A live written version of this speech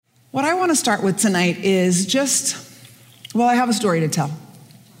What I want to start with tonight is I have a story to tell.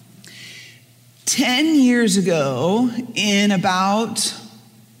 10 years ago, in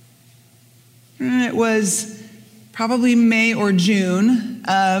it was probably May or June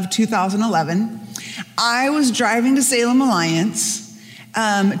of 2011, I was driving to Salem Alliance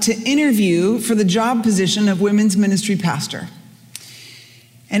to interview for the job position of women's ministry pastor.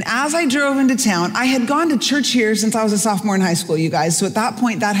 And as I drove into town, I had gone to church here since I was a sophomore in high school, you guys. So at that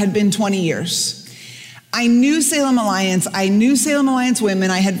point, that had been 20 years. I knew Salem Alliance. I knew Salem Alliance women.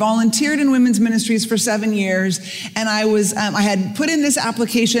 I had volunteered in women's ministries for 7 years. And I had put in this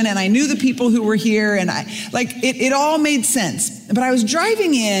application and I knew the people who were here and it all made sense. But I was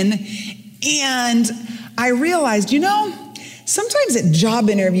driving in and I realized, sometimes at job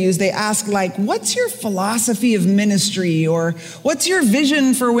interviews, they ask what's your philosophy of ministry? Or what's your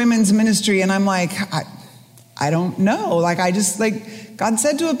vision for women's ministry? And I'm like, I don't know. God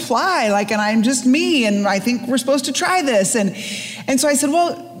said to apply, and I'm just me. And I think we're supposed to try this. And so I said,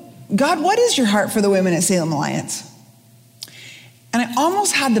 well, God, what is your heart for the women at Salem Alliance? And I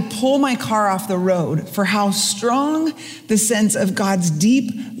almost had to pull my car off the road for how strong the sense of God's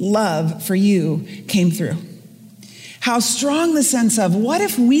deep love for you came through. How strong the sense of, what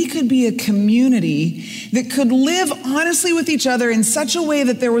if we could be a community that could live honestly with each other in such a way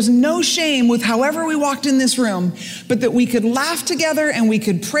that there was no shame with however we walked in this room, but that we could laugh together and we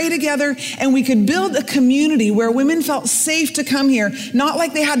could pray together and we could build a community where women felt safe to come here, not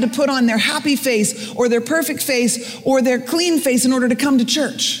like they had to put on their happy face or their perfect face or their clean face in order to come to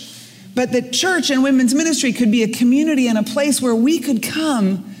church. But that church and women's ministry could be a community and a place where we could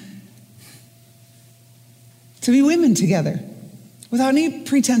come to be women together without any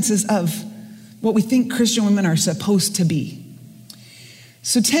pretenses of what we think Christian women are supposed to be.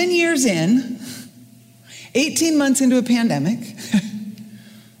 So 10 years in, 18 months into a pandemic,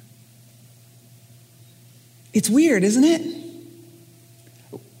 it's weird, isn't it?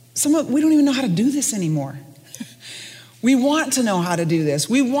 We don't even know how to do this anymore. We want to know how to do this.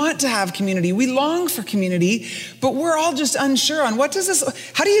 We want to have community. We long for community, but we're all just unsure on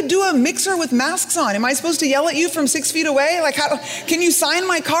how do you do a mixer with masks on? Am I supposed to yell at you from 6 feet away? Can you sign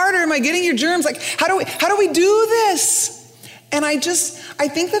my card or am I getting your germs? How do we do this? And I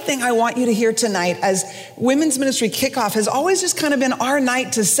think the thing I want you to hear tonight as women's ministry kickoff has always just kind of been our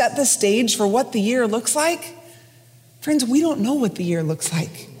night to set the stage for what the year looks like. Friends, we don't know what the year looks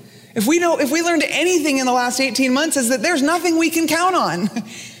like. If we learned anything in the last 18 months is that there's nothing we can count on.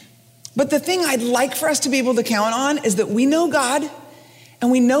 But the thing I'd like for us to be able to count on is that we know God and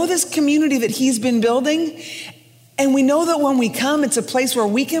we know this community that he's been building. And we know that when we come, it's a place where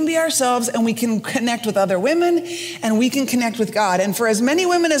we can be ourselves and we can connect with other women and we can connect with God. And for as many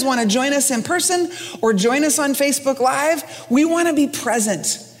women as want to join us in person or join us on Facebook Live, we want to be present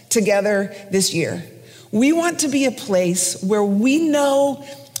together this year. We want to be a place where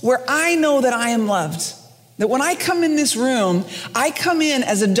I know that I am loved. That when I come in this room, I come in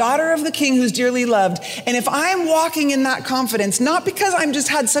as a daughter of the King who's dearly loved. And if I'm walking in that confidence, not because I'm just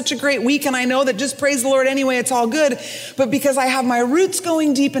had such a great week and I know that just praise the Lord anyway, it's all good, but because I have my roots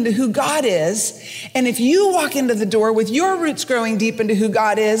going deep into who God is. And if you walk into the door with your roots growing deep into who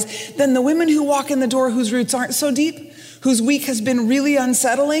God is, then the women who walk in the door whose roots aren't so deep, whose week has been really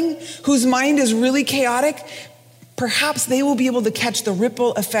unsettling, whose mind is really chaotic, perhaps they will be able to catch the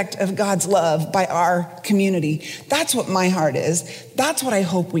ripple effect of God's love by our community. That's what my heart is. That's what I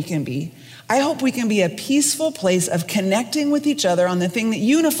hope we can be. I hope we can be a peaceful place of connecting with each other on the thing that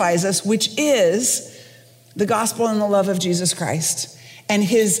unifies us, which is the gospel and the love of Jesus Christ and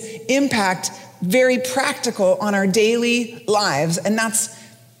his impact, very practical on our daily lives. And that's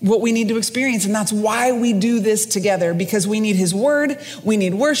what we need to experience. And that's why we do this together, because we need his word, we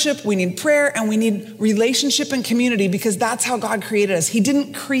need worship, we need prayer, and we need relationship and community, because that's how God created us. He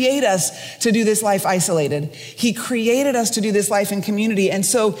didn't create us to do this life isolated. He created us to do this life in community. And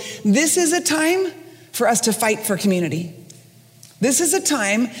so this is a time for us to fight for community. This is a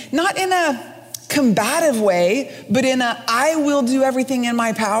time, not in a combative way, but in a, I will do everything in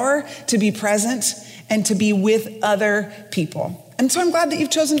my power to be present and to be with other people. And so I'm glad that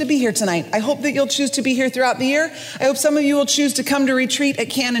you've chosen to be here tonight. I hope that you'll choose to be here throughout the year. I hope some of you will choose to come to retreat at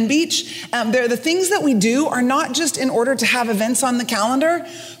Cannon Beach. The things that we do are not just in order to have events on the calendar,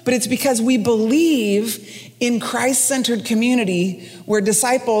 but it's because we believe in Christ-centered community where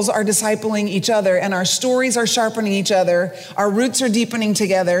disciples are discipling each other and our stories are sharpening each other, our roots are deepening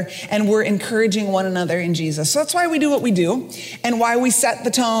together, and we're encouraging one another in Jesus. So that's why we do what we do and why we set the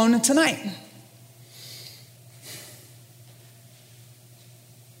tone tonight.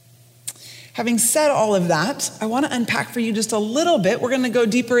 Having said all of that, I want to unpack for you just a little bit. We're going to go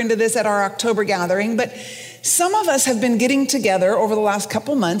deeper into this at our October gathering, but some of us have been getting together over the last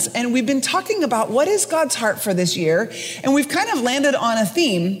couple months, and we've been talking about what is God's heart for this year, and we've kind of landed on a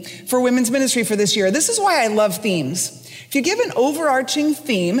theme for women's ministry for this year. This is why I love themes. If you give an overarching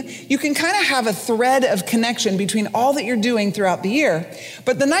theme, you can kind of have a thread of connection between all that you're doing throughout the year.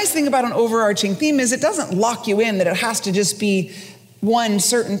 But the nice thing about an overarching theme is it doesn't lock you in, that it has to just be one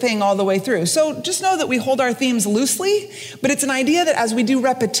certain thing all the way through. So just know that we hold our themes loosely, but it's an idea that as we do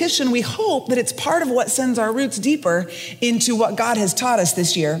repetition, we hope that it's part of what sends our roots deeper into what God has taught us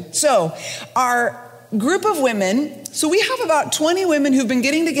this year. So our group of women, so we have about 20 women who've been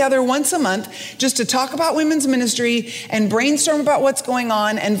getting together once a month just to talk about women's ministry and brainstorm about what's going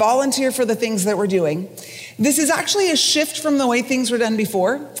on and volunteer for the things that we're doing. This is actually a shift from the way things were done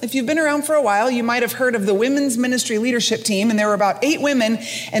before. If you've been around for a while, you might have heard of the Women's Ministry Leadership Team, and there were about 8 women,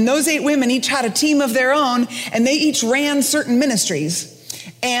 and those 8 women each had a team of their own, and they each ran certain ministries.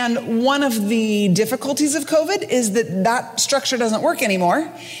 And one of the difficulties of COVID is that that structure doesn't work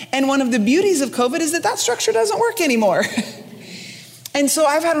anymore. And one of the beauties of COVID is that that structure doesn't work anymore. And so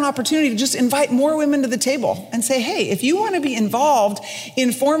I've had an opportunity to just invite more women to the table and say, hey, if you want to be involved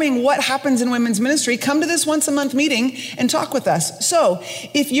in forming what happens in women's ministry, come to this once a month meeting and talk with us. So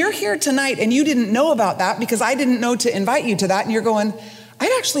if you're here tonight and you didn't know about that because I didn't know to invite you to that, and you're going,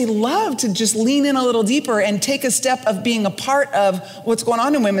 I'd actually love to just lean in a little deeper and take a step of being a part of what's going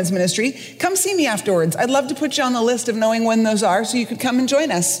on in women's ministry, come see me afterwards. I'd love to put you on the list of knowing when those are so you could come and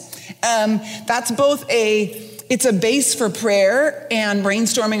join us. That's both it's a base for prayer and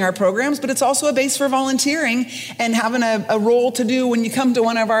brainstorming our programs, but it's also a base for volunteering and having a role to do when you come to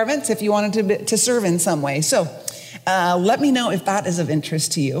one of our events if you wanted to serve in some way. So let me know if that is of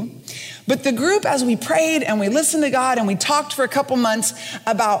interest to you. But the group, as we prayed and we listened to God and we talked for a couple months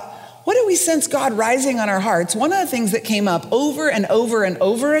about what do we sense God rising on our hearts, one of the things that came up over and over and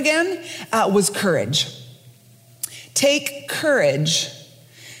over again was courage. Take courage.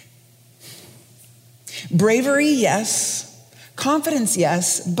 Bravery, yes. Confidence,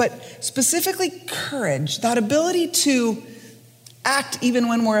 yes. But specifically courage, that ability to act even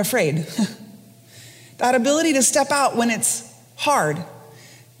when we're afraid. That ability to step out when it's hard.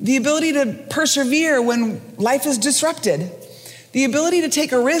 The ability to persevere when life is disrupted. The ability to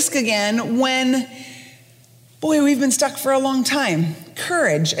take a risk again when, boy, we've been stuck for a long time.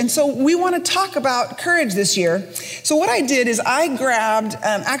 Courage. And so we want to talk about courage this year. So what I did is I grabbed,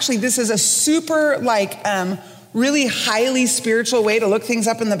 actually this is a super really highly spiritual way to look things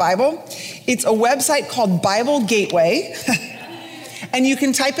up in the Bible. It's a website called Bible Gateway. And you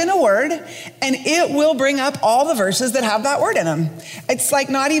can type in a word and it will bring up all the verses that have that word in them. It's like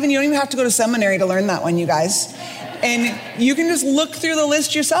you don't even have to go to seminary to learn that one, you guys. And you can just look through the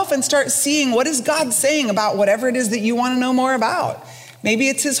list yourself and start seeing what is God saying about whatever it is that you want to know more about. Maybe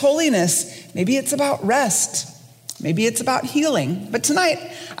it's his holiness. Maybe it's about rest. Maybe it's about healing. But tonight,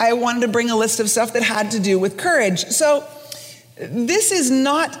 I wanted to bring a list of stuff that had to do with courage. So this is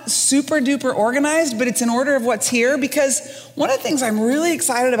not super duper organized, but it's in order of what's here, because one of the things I'm really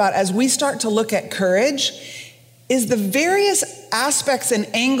excited about as we start to look at courage is the various aspects and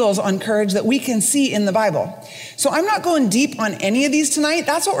angles on courage that we can see in the Bible. So I'm not going deep on any of these tonight.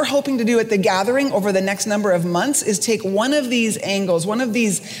 That's what we're hoping to do at the gathering over the next number of months, is take one of these angles, one of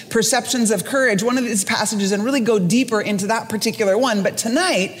these perceptions of courage, one of these passages, and really go deeper into that particular one. But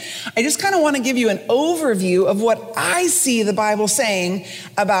tonight, I just kind of want to give you an overview of what I see the Bible saying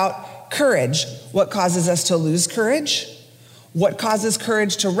about courage. What causes us to lose courage? What causes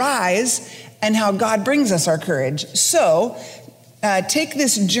courage to rise? And how God brings us our courage. So take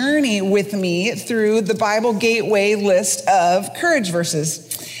this journey with me through the Bible Gateway list of courage verses.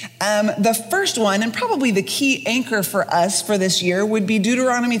 The first one, and probably the key anchor for us for this year, would be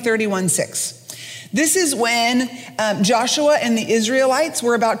Deuteronomy 31:6. This is when Joshua and the Israelites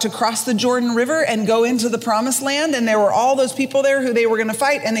were about to cross the Jordan River and go into the promised land. And there were all those people there who they were going to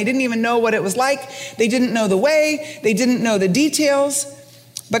fight, and they didn't even know what it was like. They didn't know the way. They didn't know the details.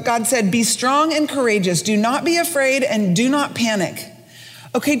 But God said, be strong and courageous. Do not be afraid and do not panic.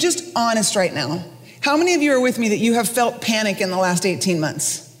 Okay, just honest right now. How many of you are with me that you have felt panic in the last 18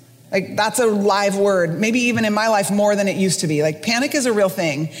 months? Like, that's a live word. Maybe even in my life more than it used to be. Like, panic is a real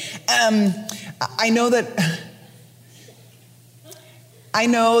thing. I know that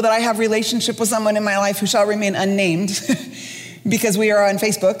I have relationship with someone in my life who shall remain unnamed because we are on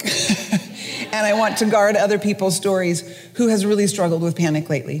Facebook. And I want to guard other people's stories, who has really struggled with panic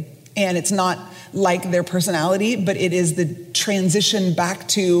lately. And it's not like their personality, but it is the transition back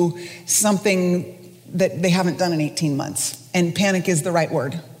to something that they haven't done in 18 months. And panic is the right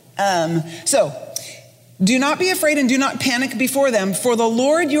word. So do not be afraid and do not panic before them, for the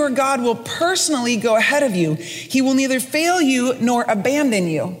Lord your God will personally go ahead of you. He will neither fail you nor abandon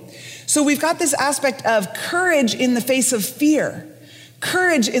you. So we've got this aspect of courage in the face of fear,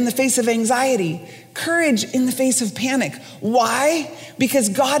 courage in the face of anxiety, courage in the face of panic. Why? Because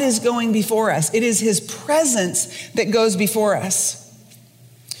God is going before us. It is his presence that goes before us.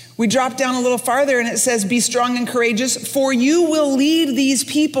 We drop down a little farther and it says, be strong and courageous, for you will lead these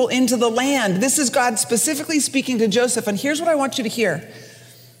people into the land. This is God specifically speaking to Joseph. And here's what I want you to hear.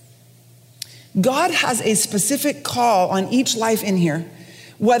 God has a specific call on each life in here,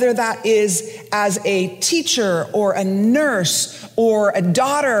 whether that is as a teacher or a nurse or a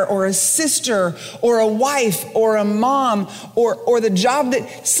daughter or a sister or a wife or a mom or the job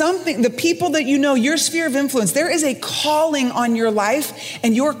that something, the people that you know, your sphere of influence, there is a calling on your life,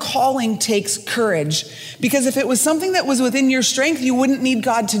 and your calling takes courage. Because if it was something that was within your strength, you wouldn't need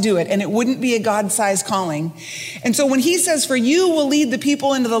God to do it, and it wouldn't be a God-sized calling. And so when he says, for you will lead the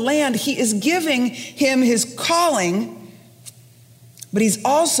people into the land, he is giving him his calling, but he's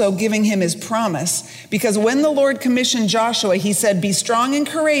also giving him his promise, because when the Lord commissioned Joshua, he said, be strong and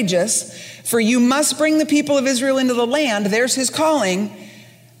courageous, for you must bring the people of Israel into the land. There's his calling.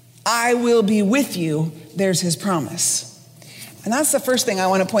 I will be with you. There's his promise. And that's the first thing I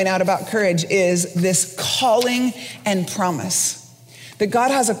want to point out about courage, is this calling and promise. That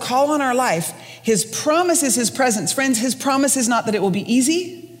God has a call on our life. His promise is his presence. Friends, his promise is not that it will be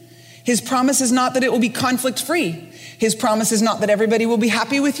easy. His promise is not that it will be conflict-free. His promise is not that everybody will be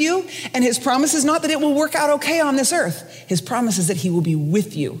happy with you. And his promise is not that it will work out okay on this earth. His promise is that he will be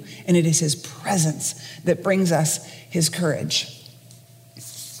with you. And it is his presence that brings us his courage.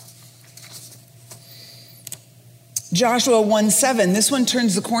 Joshua 1:7, this one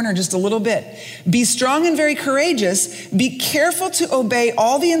turns the corner just a little bit. Be strong and very courageous. Be careful to obey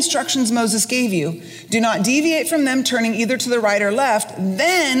all the instructions Moses gave you. Do not deviate from them, turning either to the right or left.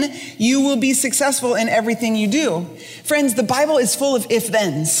 Then you will be successful in everything you do. Friends, the Bible is full of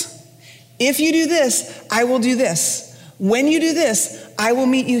if-thens. If you do this, I will do this. When you do this, I will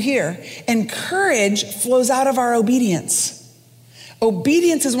meet you here. And courage flows out of our obedience.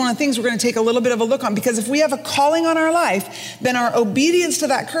 Obedience is one of the things we're going to take a little bit of a look on, because if we have a calling on our life, then our obedience to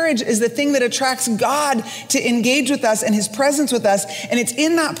that courage is the thing that attracts God to engage with us and his presence with us. And it's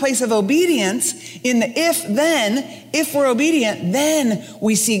in that place of obedience, in the if we're obedient, then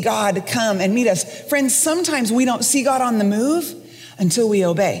we see God come and meet us. Friends, sometimes we don't see God on the move until we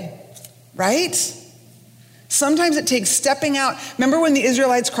obey, right? Sometimes it takes stepping out. Remember when the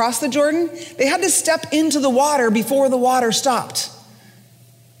Israelites crossed the Jordan? They had to step into the water before the water stopped.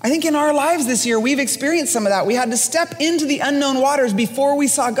 I think in our lives this year, we've experienced some of that. We had to step into the unknown waters before we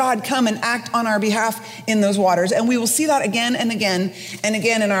saw God come and act on our behalf in those waters. And we will see that again and again and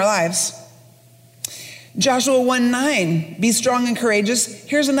again in our lives. Joshua 1:9, be strong and courageous.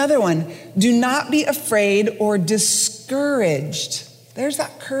 Here's another one. Do not be afraid or discouraged. There's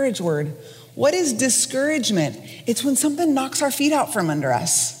that courage word. What is discouragement? It's when something knocks our feet out from under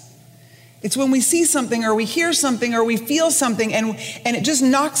us. It's when we see something or we hear something or we feel something and it just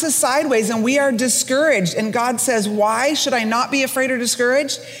knocks us sideways and we are discouraged. And God says, why should I not be afraid or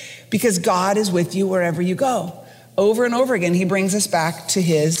discouraged? Because God is with you wherever you go. Over and over again, he brings us back to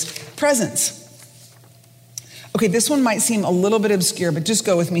his presence. Okay, this one might seem a little bit obscure, but just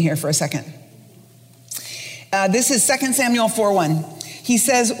go with me here for a second. This is 2 Samuel 4:1. He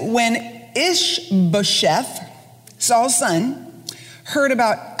says, when Ishbosheth, Saul's son, heard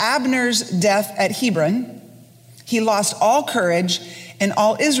about Abner's death at Hebron, he lost all courage and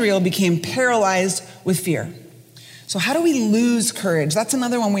all Israel became paralyzed with fear. So how do we lose courage? That's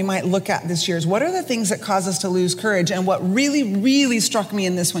another one we might look at this year. Is what are the things that cause us to lose courage? And what really, really struck me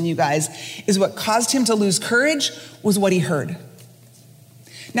in this one, you guys, is what caused him to lose courage was what he heard.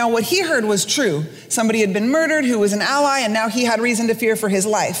 Now, what he heard was true. Somebody had been murdered who was an ally, and now he had reason to fear for his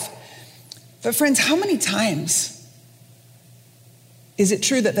life. But friends, how many times is it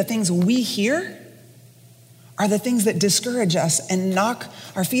true that the things we hear are the things that discourage us and knock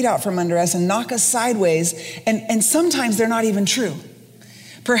our feet out from under us and knock us sideways? And sometimes they're not even true.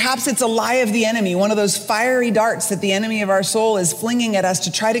 Perhaps it's a lie of the enemy, one of those fiery darts that the enemy of our soul is flinging at us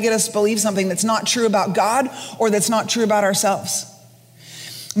to try to get us to believe something that's not true about God or that's not true about ourselves.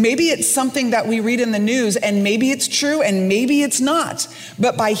 Maybe it's something that we read in the news and maybe it's true and maybe it's not.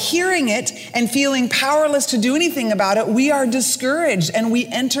 But by hearing it and feeling powerless to do anything about it, we are discouraged and we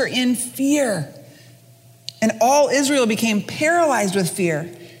enter in fear. And all Israel became paralyzed with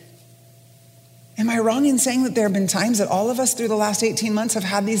fear. Am I wrong in saying that there have been times that all of us through the last 18 months have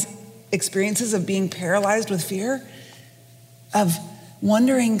had these experiences of being paralyzed with fear? Of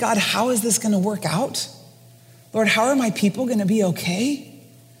wondering, God, how is this going to work out? Lord, how are my people going to be okay?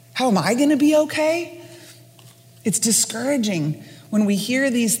 How am I going to be okay? It's discouraging when we hear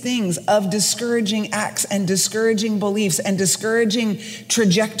these things of discouraging acts and discouraging beliefs and discouraging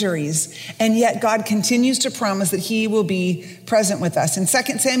trajectories. And yet God continues to promise that he will be present with us. In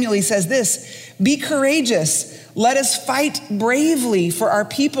 2 Samuel, he says this, be courageous. Let us fight bravely for our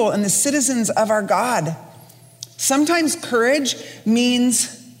people and the citizens of our God. Sometimes courage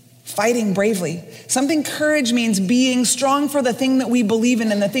means fighting bravely. Courage means being strong for the thing that we believe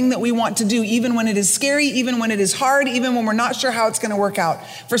in and the thing that we want to do, even when it is scary, even when it is hard, even when we're not sure how it's going to work out.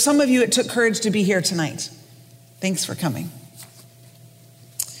 For some of you, it took courage to be here tonight. Thanks for coming.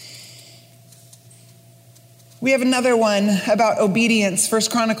 We have another one about obedience, 1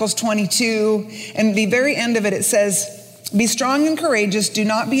 Chronicles 22, and the very end of it, it says, be strong and courageous, do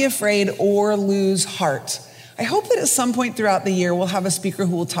not be afraid or lose heart. I hope that at some point throughout the year, we'll have a speaker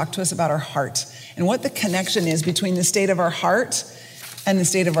who will talk to us about our heart and what the connection is between the state of our heart and the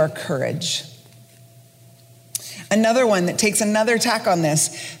state of our courage. Another one that takes another tack on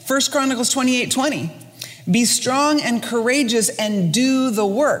this, 1 Chronicles 28:20. Be strong and courageous and do the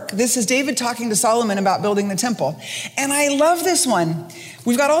work. This is David talking to Solomon about building the temple. And I love this one.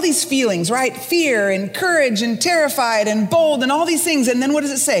 We've got all these feelings, right? Fear and courage and terrified and bold and all these things. And then what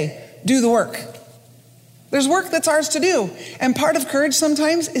does it say? Do the work. There's work that's ours to do. And part of courage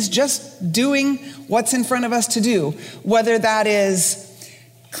sometimes is just doing what's in front of us to do. Whether that is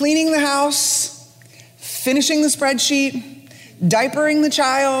cleaning the house, finishing the spreadsheet, diapering the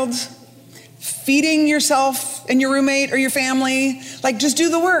child, feeding yourself and your roommate or your family. Like, just do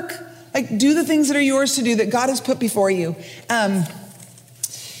the work. Like, do the things that are yours to do that God has put before you.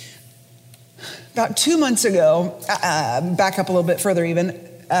 About 2 months ago, back up a little bit further even,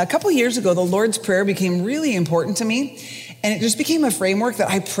 a couple years ago, the Lord's Prayer became really important to me. And it just became a framework that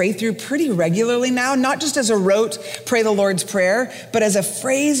I pray through pretty regularly now, not just as a rote, pray the Lord's Prayer, but as a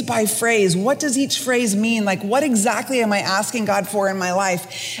phrase by phrase. What does each phrase mean? Like, what exactly am I asking God for in my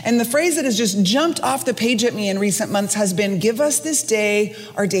life? And the phrase that has just jumped off the page at me in recent months has been, give us this day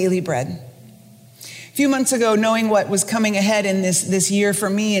our daily bread. A few months ago, knowing what was coming ahead in this year for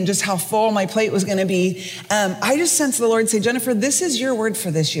me and just how full my plate was going to be, I just sensed the Lord say, Jennifer, this is your word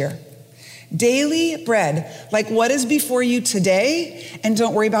for this year. Daily bread, like what is before you today, and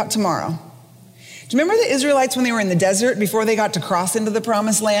don't worry about tomorrow. Do you remember the Israelites when they were in the desert before they got to cross into the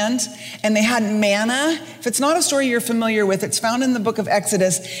promised land? And they had manna. If it's not a story you're familiar with, it's found in the book of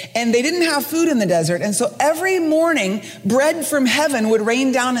Exodus. And they didn't have food in the desert. And so every morning, bread from heaven would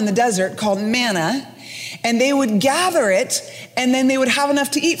rain down in the desert called manna. And they would gather it, and then they would have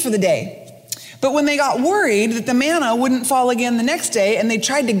enough to eat for the day. But when they got worried that the manna wouldn't fall again the next day, and they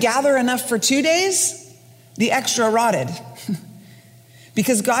tried to gather enough for 2 days, the extra rotted.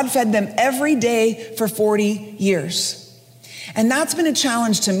 Because God fed them every day for 40 years. And that's been a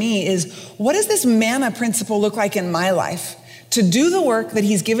challenge to me is, what does this manna principle look like in my life? To do the work that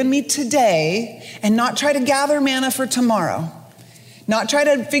he's given me today and not try to gather manna for tomorrow. Not try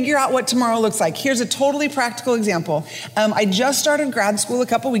to figure out what tomorrow looks like. Here's a totally practical example. I just started grad school a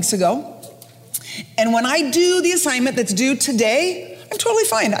couple weeks ago. And when I do the assignment that's due today, I'm totally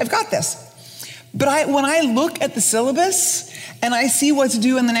fine. I've got this. But when I look at the syllabus and I see what's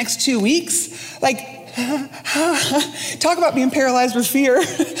due in the next 2 weeks, like, talk about being paralyzed with fear.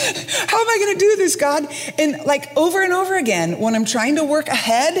 How am I going to do this, God? And like over and over again, when I'm trying to work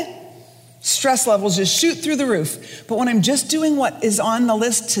ahead, stress levels just shoot through the roof. But when I'm just doing what is on the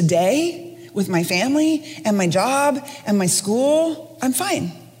list today with my family and my job and my school, I'm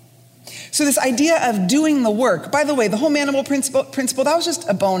fine. So this idea of doing the work, by the way, the whole Manimal principle, that was just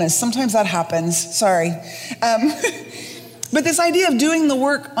a bonus. Sometimes that happens, sorry. But this idea of doing the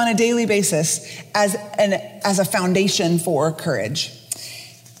work on a daily basis as a foundation for courage.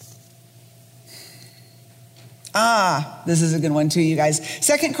 This is a good one too, you guys.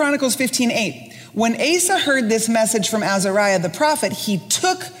 2 Chronicles 15:8. When Asa heard this message from Azariah the prophet, he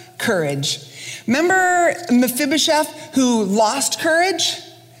took courage. Remember Mephibosheth who lost courage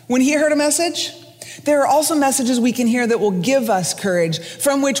when he heard a message? There are also messages we can hear that will give us courage,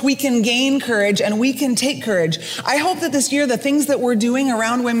 from which we can gain courage and we can take courage. I hope that this year, the things that we're doing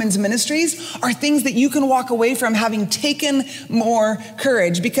around women's ministries are things that you can walk away from having taken more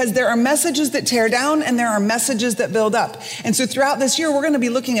courage, because there are messages that tear down and there are messages that build up. And so throughout this year, we're going to be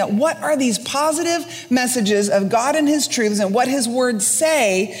looking at what are these positive messages of God and his truths and what his words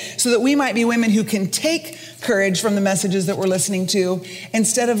say, so that we might be women who can take courage from the messages that we're listening to,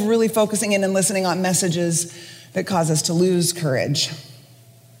 instead of really focusing in and listening on messages that cause us to lose courage.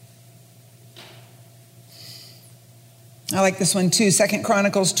 I like this one too. 2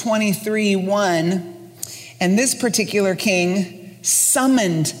 Chronicles 23:1. And this particular king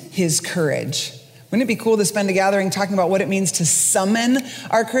summoned his courage. Wouldn't it be cool to spend a gathering talking about what it means to summon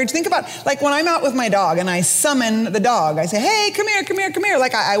our courage? Think about, like, when I'm out with my dog and I summon the dog. I say, hey, come here, come here, come here.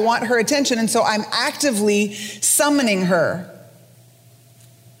 Like, I want her attention, and so I'm actively summoning her.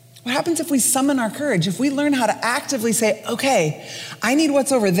 What happens if we summon our courage? If we learn how to actively say, okay, I need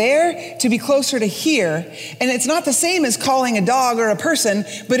what's over there to be closer to here. And it's not the same as calling a dog or a person,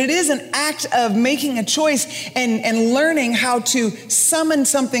 but it is an act of making a choice and learning how to summon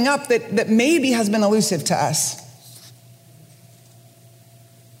something up that maybe has been elusive to us.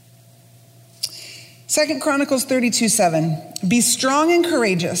 2 Chronicles 32:7. Be strong and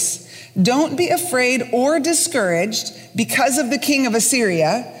courageous. Don't be afraid or discouraged because of the king of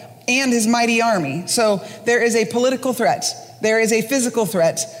Assyria and his mighty army. So there is a political threat. There is a physical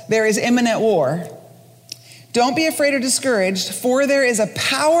threat. There is imminent war. Don't be afraid or discouraged, for there is a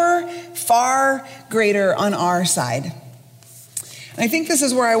power far greater on our side. And I think this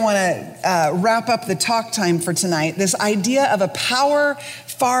is where I want to wrap up the talk time for tonight, this idea of a power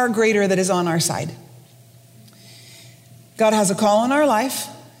far greater that is on our side. God has a call on our life,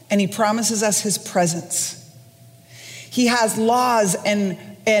 and he promises us his presence. He has laws and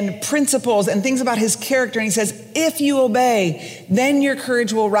principles and things about his character. And he says, if you obey, then your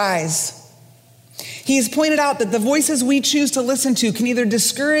courage will rise. He's pointed out that the voices we choose to listen to can either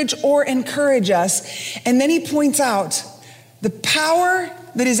discourage or encourage us. And then he points out the power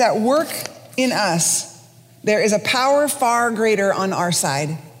that is at work in us. There is a power far greater on our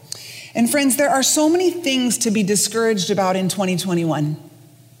side. And friends, there are so many things to be discouraged about in 2021.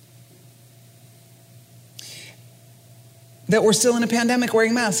 That we're still in a pandemic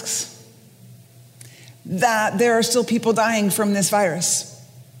wearing masks. That there are still people dying from this virus.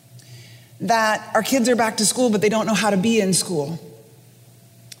 That our kids are back to school, but they don't know how to be in school.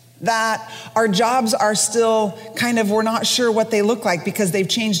 That our jobs are still we're not sure what they look like because they've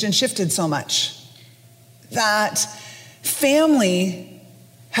changed and shifted so much. That family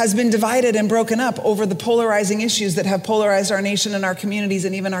has been divided and broken up over the polarizing issues that have polarized our nation and our communities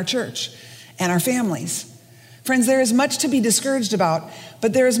and even our church and our families. Friends, there is much to be discouraged about,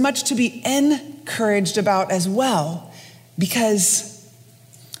 but there is much to be encouraged about as well, because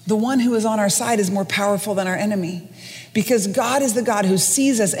the one who is on our side is more powerful than our enemy. Because God is the God who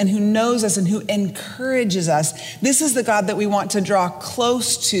sees us and who knows us and who encourages us. This is the God that we want to draw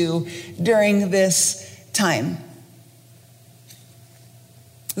close to during this time.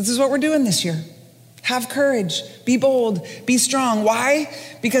 This is what we're doing this year. Have courage, be bold, be strong. Why?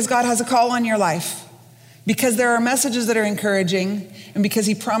 Because God has a call on your life. Because there are messages that are encouraging, and because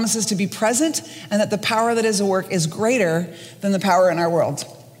he promises to be present, and that the power that is at work is greater than the power in our world.